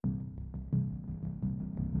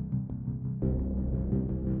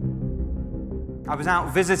I was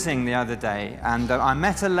out visiting the other day, and I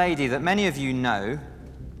met a lady that many of you know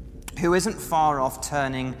who isn't far off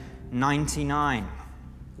turning 99,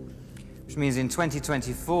 which means in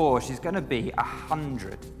 2024 she's going to be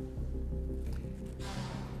 100.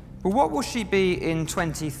 But what will she be in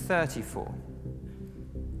 2034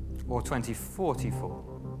 or 2044?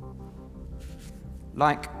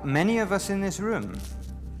 Like many of us in this room,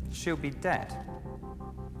 she'll be dead.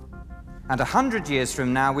 And 100 years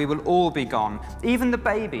from now, we will all be gone, even the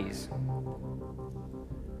babies.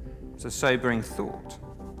 It's a sobering thought.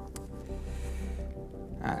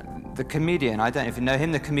 The comedian, I don't know if you know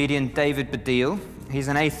him, the comedian David Baddiel, he's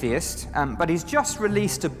an atheist, but he's just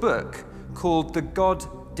released a book called The God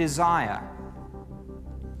Desire,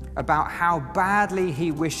 about how badly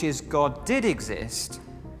he wishes God did exist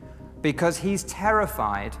because he's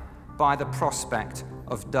terrified by the prospect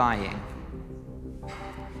of dying.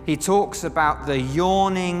 He talks about the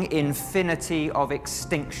yawning infinity of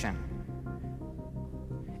extinction,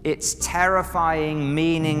 its terrifying,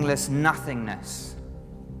 meaningless nothingness.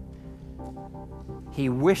 He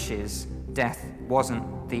wishes death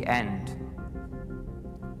wasn't the end.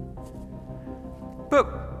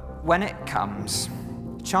 But when it comes,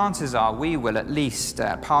 chances are we will at least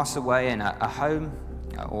pass away in a home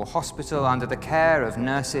or hospital under the care of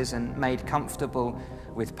nurses and made comfortable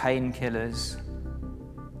with painkillers.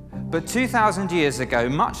 But 2,000 years ago,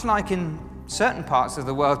 much like in certain parts of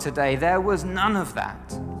the world today, there was none of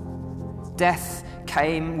that. Death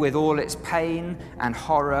came with all its pain and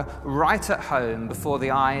horror right at home before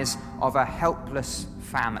the eyes of a helpless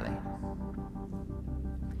family.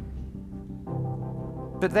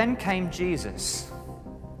 But then came Jesus,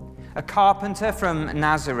 a carpenter from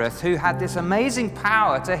Nazareth who had this amazing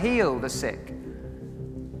power to heal the sick.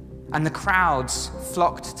 And the crowds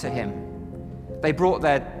flocked to him. They brought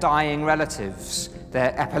their dying relatives,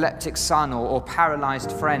 their epileptic son or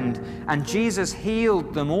paralyzed friend, and Jesus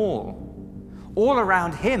healed them all. All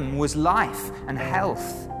around him was life and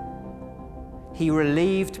health. He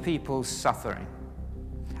relieved people's suffering.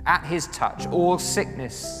 At his touch, all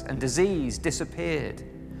sickness and disease disappeared.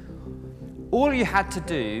 All you had to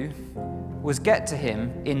do was get to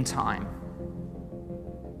him in time.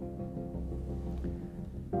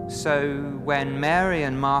 So when Mary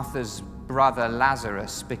and Martha's brother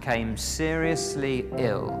Lazarus became seriously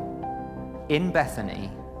ill in Bethany,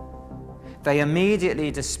 they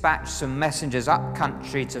immediately dispatched some messengers up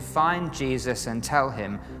country to find Jesus and tell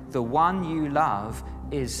him, "The one you love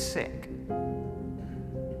is sick,"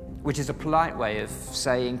 which is a polite way of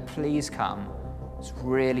saying, "Please come. It's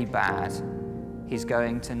really bad. He's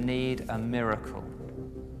going to need a miracle."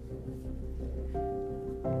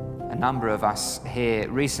 A number of us here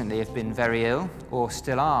recently have been very ill or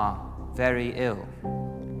still are very ill.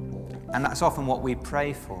 And that's often what we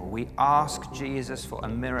pray for. We ask Jesus for a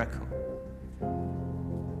miracle.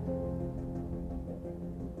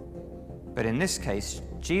 But in this case,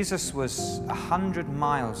 Jesus was 100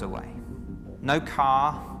 miles away. No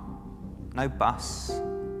car, no bus.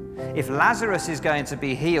 If Lazarus is going to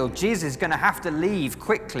be healed, Jesus is going to have to leave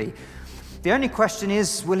quickly. The only question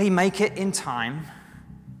is, will he make it in time?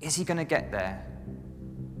 Is he going to get there?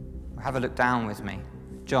 Have a look down with me.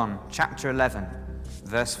 John chapter 11,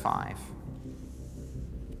 verse 5.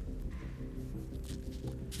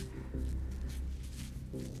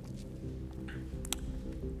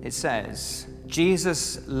 It says,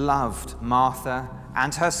 Jesus loved Martha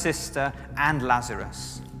and her sister and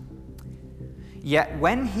Lazarus. Yet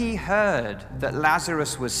when he heard that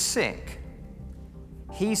Lazarus was sick,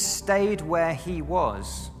 he stayed where he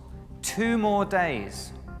was 2 more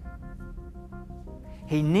days.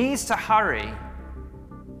 He needs to hurry,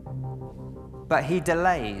 but he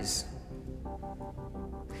delays.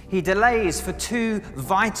 He delays for 2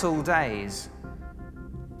 vital days.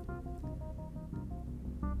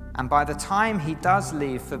 And by the time he does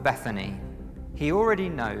leave for Bethany, he already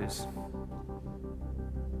knows.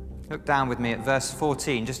 Look down with me at verse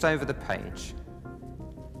 14, just over the page.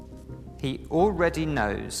 He already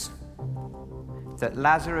knows that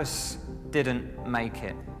Lazarus didn't make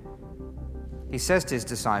it. He says to his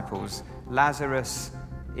disciples, "Lazarus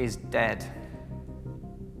is dead."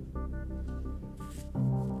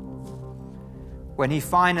 When he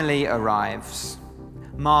finally arrives,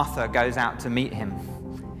 Martha goes out to meet him.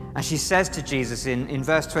 And she says to Jesus in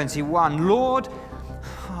verse 21, "Lord,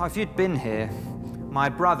 if you'd been here, my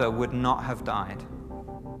brother would not have died."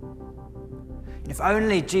 If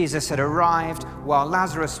only Jesus had arrived while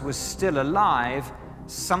Lazarus was still alive,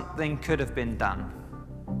 something could have been done.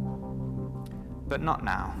 But not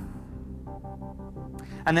now.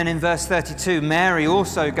 And then in verse 32, Mary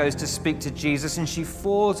also goes to speak to Jesus, and she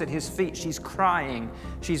falls at his feet. She's crying,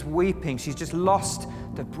 she's weeping, she's just lost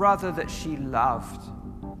the brother that she loved.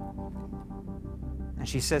 And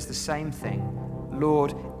she says the same thing.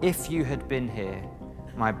 Lord, if you had been here,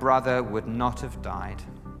 my brother would not have died.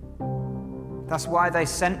 That's why they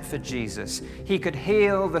sent for Jesus. He could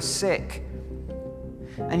heal the sick.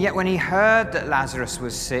 And yet when he heard that Lazarus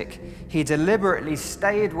was sick, he deliberately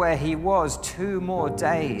stayed where he was 2 more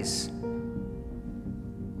days.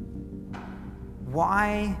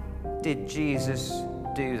 Why did Jesus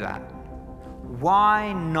do that?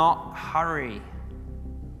 Why not hurry?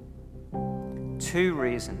 2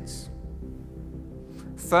 reasons.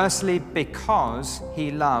 Firstly, because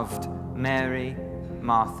he loved Mary,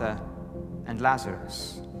 Martha, and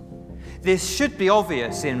Lazarus. This should be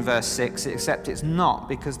obvious in verse 6, except it's not,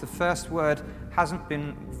 because the first word hasn't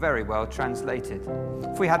been very well translated.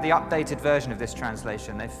 If we had the updated version of this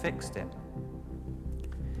translation, they've fixed it.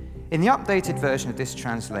 In the updated version of this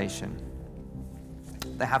translation,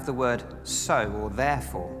 they have the word so, or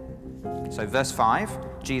therefore. So verse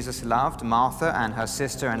 5, Jesus loved Martha and her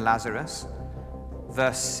sister and Lazarus.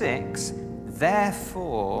 Verse 6,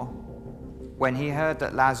 therefore, when he heard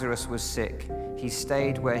that Lazarus was sick, he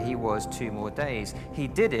stayed where he was 2 more days. He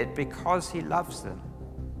did it because he loves them.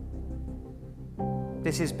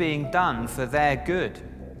 This is being done for their good.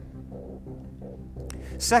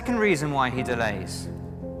 Second reason why he delays: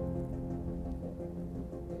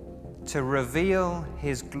 to reveal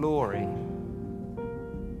his glory.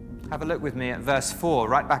 Have a look with me at verse 4,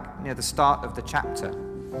 right back near the start of the chapter.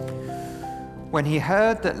 When he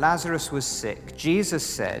heard that Lazarus was sick, Jesus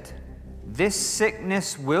said, "This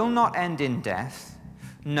sickness will not end in death.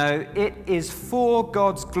 No, it is for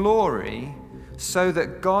God's glory, so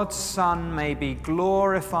that God's Son may be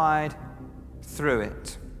glorified through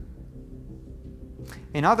it."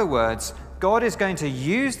 In other words, God is going to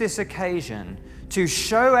use this occasion to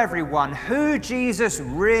show everyone who Jesus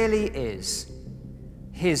really is,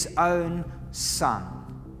 his own Son.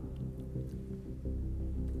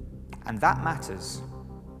 And that matters,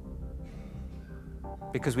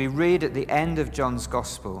 because we read at the end of John's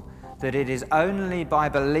Gospel that it is only by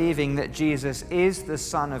believing that Jesus is the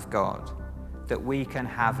Son of God that we can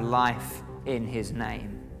have life in his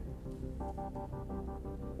name.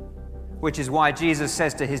 Which is why Jesus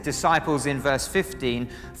says to his disciples in verse 15,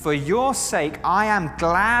 "For your sake I am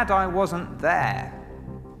glad I wasn't there,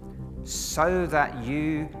 so that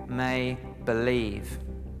you may believe."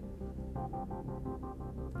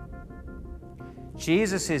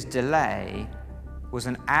 Jesus' delay was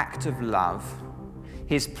an act of love.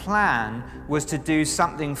 His plan was to do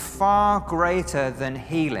something far greater than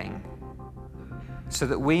healing, so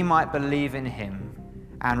that we might believe in him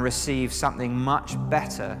and receive something much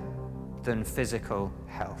better than physical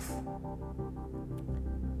health.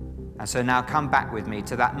 And so now come back with me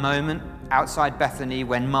to that moment outside Bethany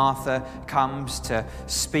when Martha comes to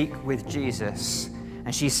speak with Jesus,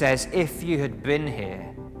 and she says, "If you had been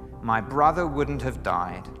here, my brother wouldn't have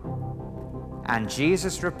died." And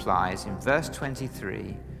Jesus replies in verse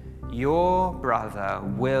 23, "Your brother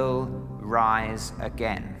will rise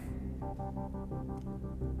again."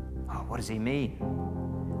 Oh, what does he mean?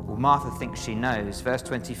 Well, Martha thinks she knows. Verse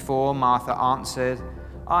 24, Martha answered,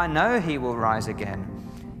 "I know he will rise again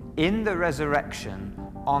in the resurrection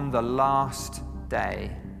on the last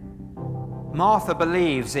day." Martha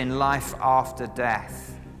believes in life after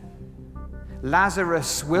death.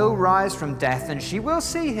 Lazarus will rise from death and she will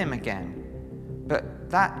see him again. But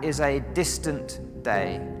that is a distant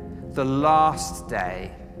day, the last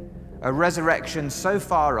day, a resurrection so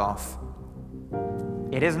far off,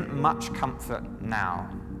 it isn't much comfort now.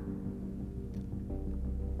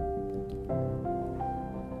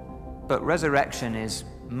 But resurrection is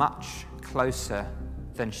much closer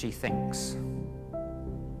than she thinks.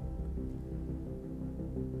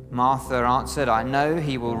 Martha answered, "I know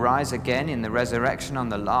he will rise again in the resurrection on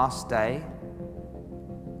the last day."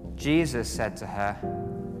 Jesus said to her,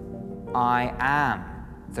 "I am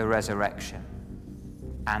the resurrection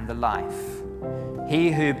and the life.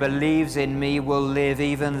 He who believes in me will live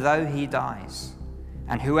even though he dies.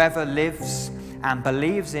 And whoever lives and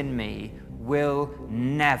believes in me will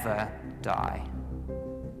never die."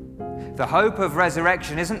 The hope of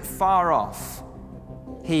resurrection isn't far off.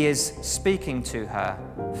 He is speaking to her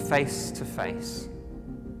face to face.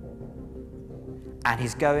 And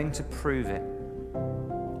he's going to prove it.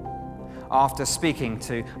 After speaking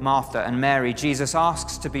to Martha and Mary, Jesus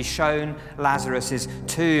asks to be shown Lazarus'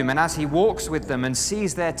 tomb. And as he walks with them and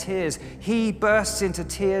sees their tears, he bursts into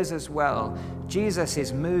tears as well. Jesus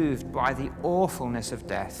is moved by the awfulness of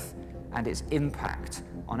death and its impact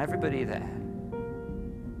on everybody there.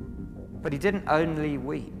 But he didn't only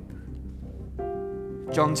weep.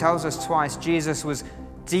 John tells us twice Jesus was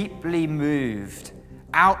deeply moved,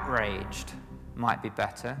 outraged, might be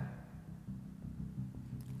better.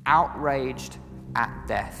 Outraged at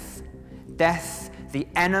death. Death, the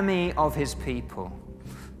enemy of his people.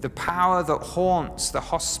 The power that haunts the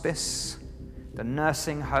hospice, the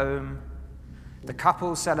nursing home, the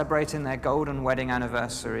couple celebrating their golden wedding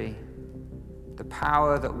anniversary. The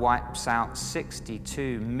power that wipes out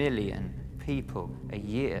 62 million people a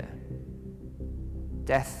year.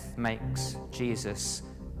 Death makes Jesus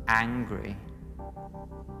angry.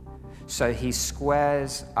 So he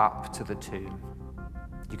squares up to the tomb.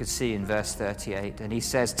 You can see in verse 38, and he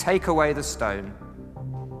says, "Take away the stone."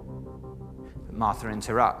 But Martha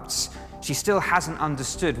interrupts. She still hasn't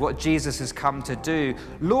understood what Jesus has come to do.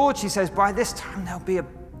 "Lord," she says, "by this time there'll be a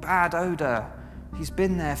bad odor. He's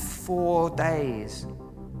been there 4 days.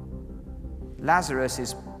 Lazarus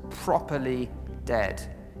is properly dead.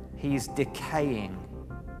 He's decaying."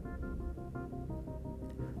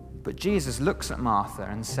 But Jesus looks at Martha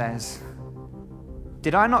and says,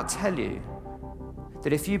 "Did I not tell you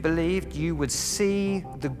that if you believed, you would see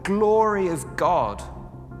the glory of God?"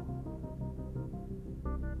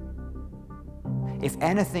 If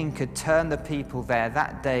anything could turn the people there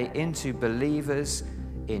that day into believers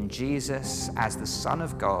in Jesus as the Son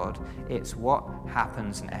of God, it's what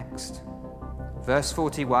happens next. Verse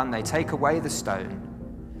 41, they take away the stone.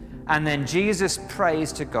 And then Jesus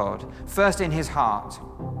prays to God, first in his heart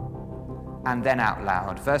and then out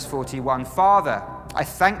loud. Verse 41, "Father, I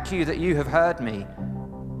thank you that you have heard me.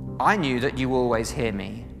 I knew that you always hear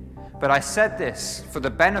me, but I said this for the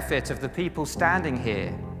benefit of the people standing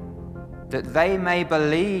here, that they may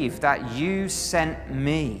believe that you sent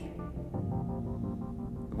me."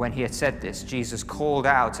 When he had said this, Jesus called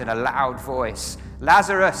out in a loud voice,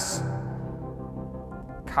 "Lazarus,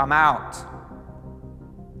 come out."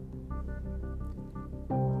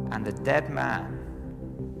 And the dead man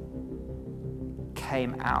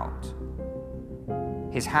came out,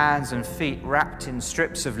 his hands and feet wrapped in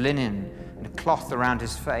strips of linen and a cloth around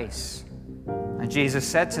his face. And Jesus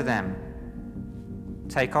said to them,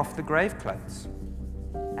 "Take off the grave clothes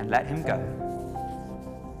and let him go."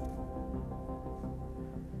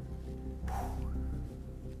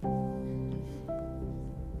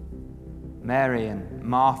 Mary and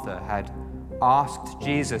Martha had asked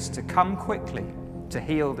Jesus to come quickly to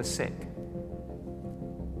heal the sick.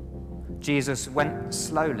 Jesus went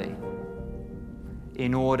slowly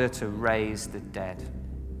in order to raise the dead.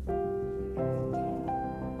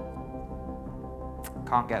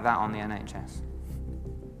 Can't get that on the NHS.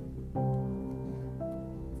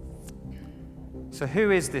 So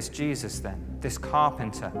who is this Jesus then? This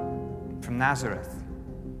carpenter from Nazareth?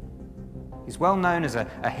 He's well known as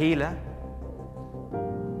a healer,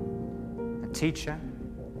 a teacher,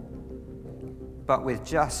 but with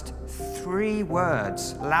just 3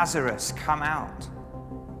 words, "Lazarus, come out."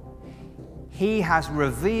 He has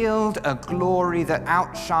revealed a glory that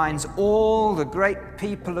outshines all the great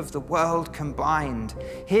people of the world combined.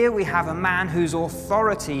 Here we have a man whose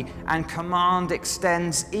authority and command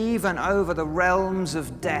extends even over the realms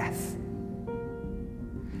of death.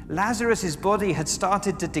 Lazarus' body had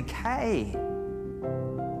started to decay,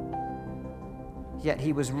 yet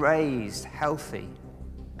he was raised healthy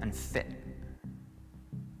and fit.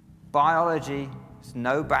 Biology is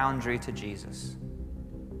no boundary to Jesus.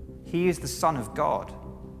 He is the Son of God.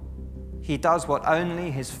 He does what only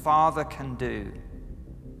his Father can do.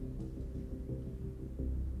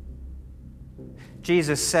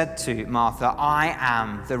 Jesus said to Martha, "I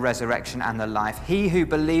am the resurrection and the life. He who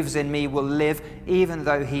believes in me will live even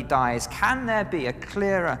though he dies." Can there be a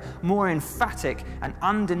clearer, more emphatic and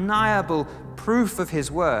undeniable proof of his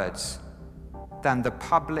words than the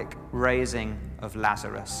public raising of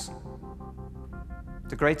Lazarus?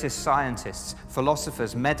 The greatest scientists,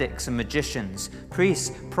 philosophers, medics and magicians,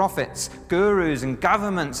 priests, prophets, gurus and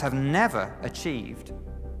governments have never achieved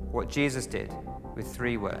what Jesus did with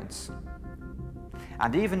 3 words.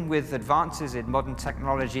 And even with advances in modern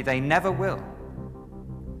technology, they never will.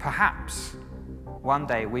 Perhaps one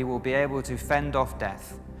day we will be able to fend off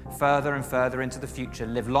death further and further into the future,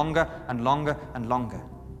 live longer and longer and longer.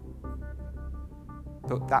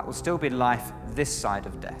 But that will still be life this side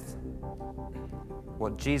of death.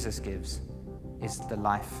 What Jesus gives is the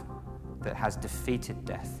life that has defeated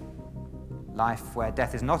death. Life where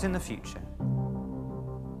death is not in the future,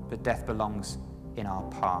 but death belongs in our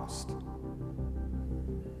past.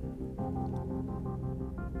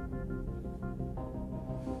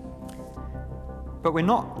 But we're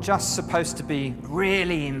not just supposed to be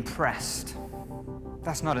really impressed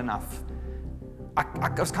That's not enough. I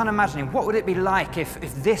was kind of imagining, what would it be like if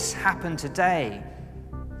this happened today?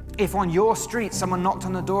 If on your street someone knocked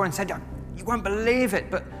on the door and said, you won't believe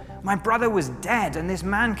it, but my brother was dead and this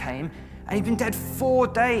man came and he'd been dead 4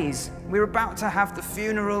 days. We were about to have the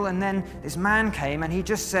funeral and then this man came and he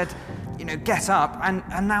just said, get up, and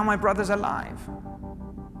now my brother's alive.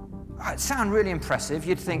 It'd sound really impressive.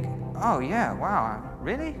 You'd think, oh yeah, wow,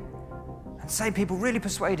 really? And say people really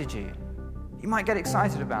persuaded you. You might get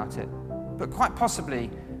excited about it. But quite possibly,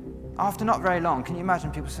 after not very long, can you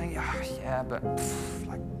imagine people saying, yeah, but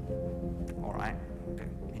all right,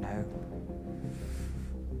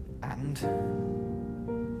 and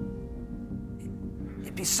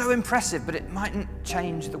it'd be so impressive, but it mightn't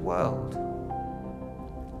change the world.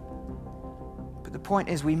 But the point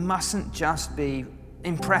is, we mustn't just be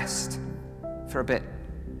impressed for a bit.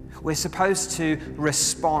 We're supposed to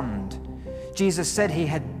respond. Jesus said he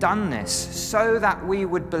had done this so that we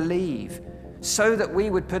would believe, so that we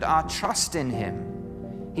would put our trust in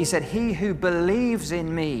him. He said, he who believes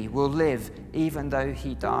in me will live even though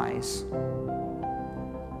he dies.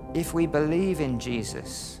 If we believe in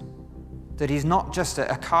Jesus, that he's not just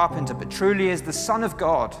a carpenter, but truly is the Son of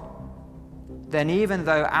God, then even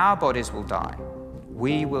though our bodies will die,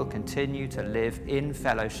 we will continue to live in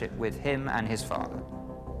fellowship with him and his Father.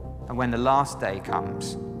 And when the last day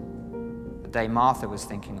comes, the day Martha was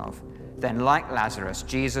thinking of, then like Lazarus,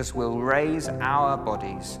 Jesus will raise our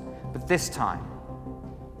bodies, but this time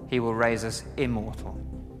he will raise us immortal.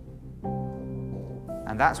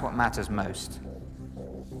 And that's what matters most.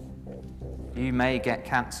 You may get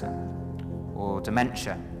cancer or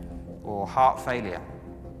dementia or heart failure.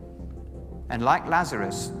 And like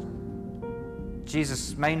Lazarus,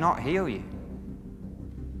 Jesus may not heal you.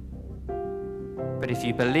 But if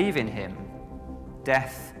you believe in him,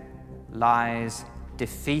 death lies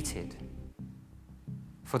defeated.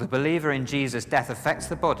 For the believer in Jesus, death affects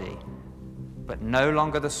the body, but no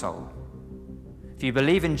longer the soul. If you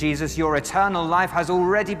believe in Jesus, your eternal life has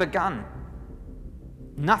already begun.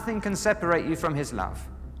 Nothing can separate you from his love.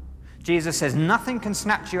 Jesus says nothing can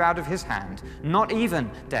snatch you out of his hand, not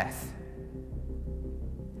even death.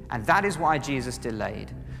 And that is why Jesus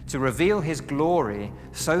delayed, to reveal his glory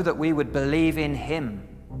so that we would believe in him.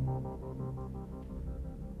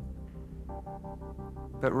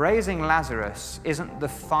 But raising Lazarus isn't the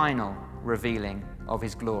final revealing of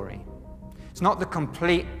his glory. It's not the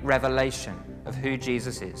complete revelation of who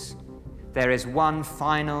Jesus is. There is one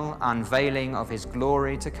final unveiling of his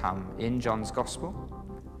glory to come in John's Gospel,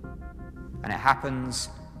 and it happens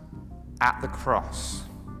at the cross.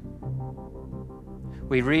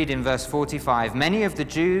 We read in verse 45, many of the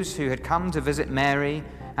Jews who had come to visit Mary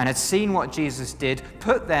and had seen what Jesus did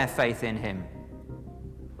put their faith in him.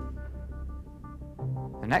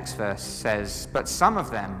 The next verse says, but some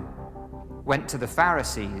of them went to the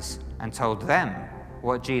Pharisees and told them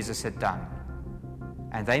what Jesus had done.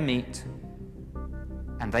 And they meet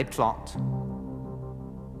and they plot.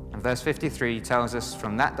 And verse 53 tells us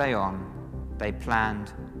from that day on, they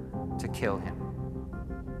planned to kill him.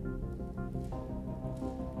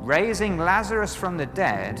 Raising Lazarus from the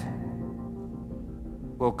dead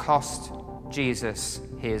will cost Jesus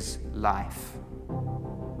his life.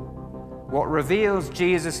 What reveals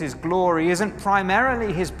Jesus' glory isn't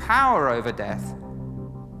primarily his power over death,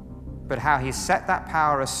 but how he set that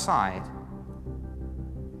power aside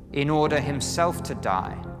in order himself to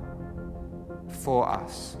die for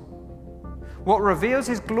us. What reveals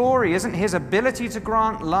his glory isn't his ability to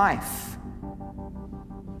grant life,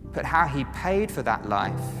 but how he paid for that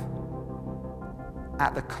life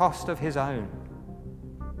at the cost of his own.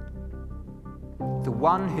 The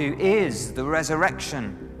one who is the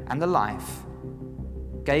resurrection and the life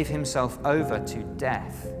gave himself over to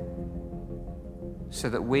death so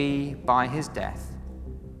that we, by his death,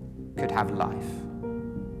 could have life.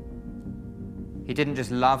 He didn't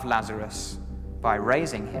just love Lazarus by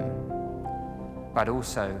raising him, but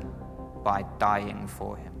also by dying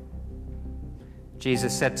for him.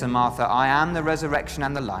 Jesus said to Martha, I am the resurrection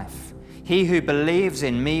and the life. He who believes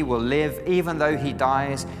in me will live even though he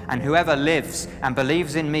dies, and whoever lives and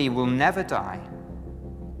believes in me will never die.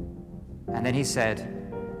 And then he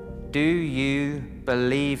said, do you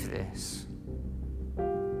believe this?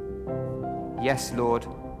 Yes, Lord,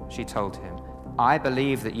 she told him. I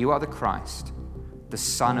believe that you are the Christ, the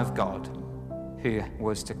Son of God, who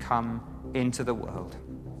was to come into the world.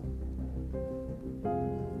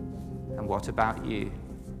 And what about you?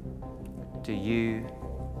 Do you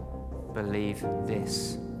believe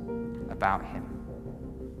this about him?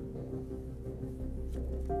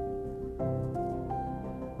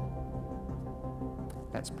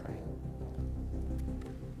 Let's pray.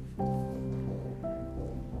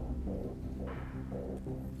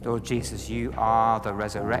 Lord Jesus, you are the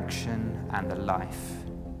resurrection and the life.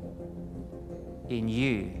 In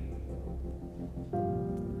you,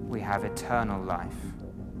 we have eternal life,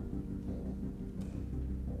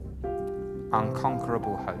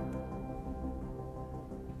 unconquerable hope,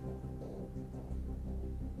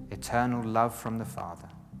 eternal love from the Father.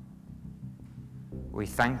 We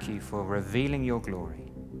thank you for revealing your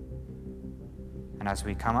glory. And as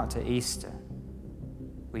we come up to Easter,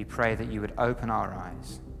 we pray that you would open our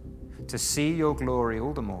eyes to see your glory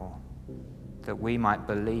all the more, that we might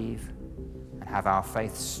believe and have our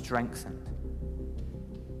faith strengthened,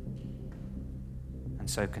 and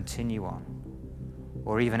so continue on,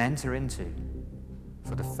 or even enter into,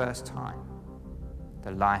 for the first time,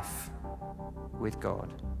 the life with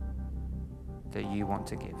God that you want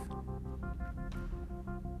to give.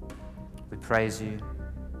 We praise you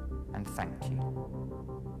and thank you.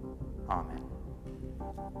 Amen.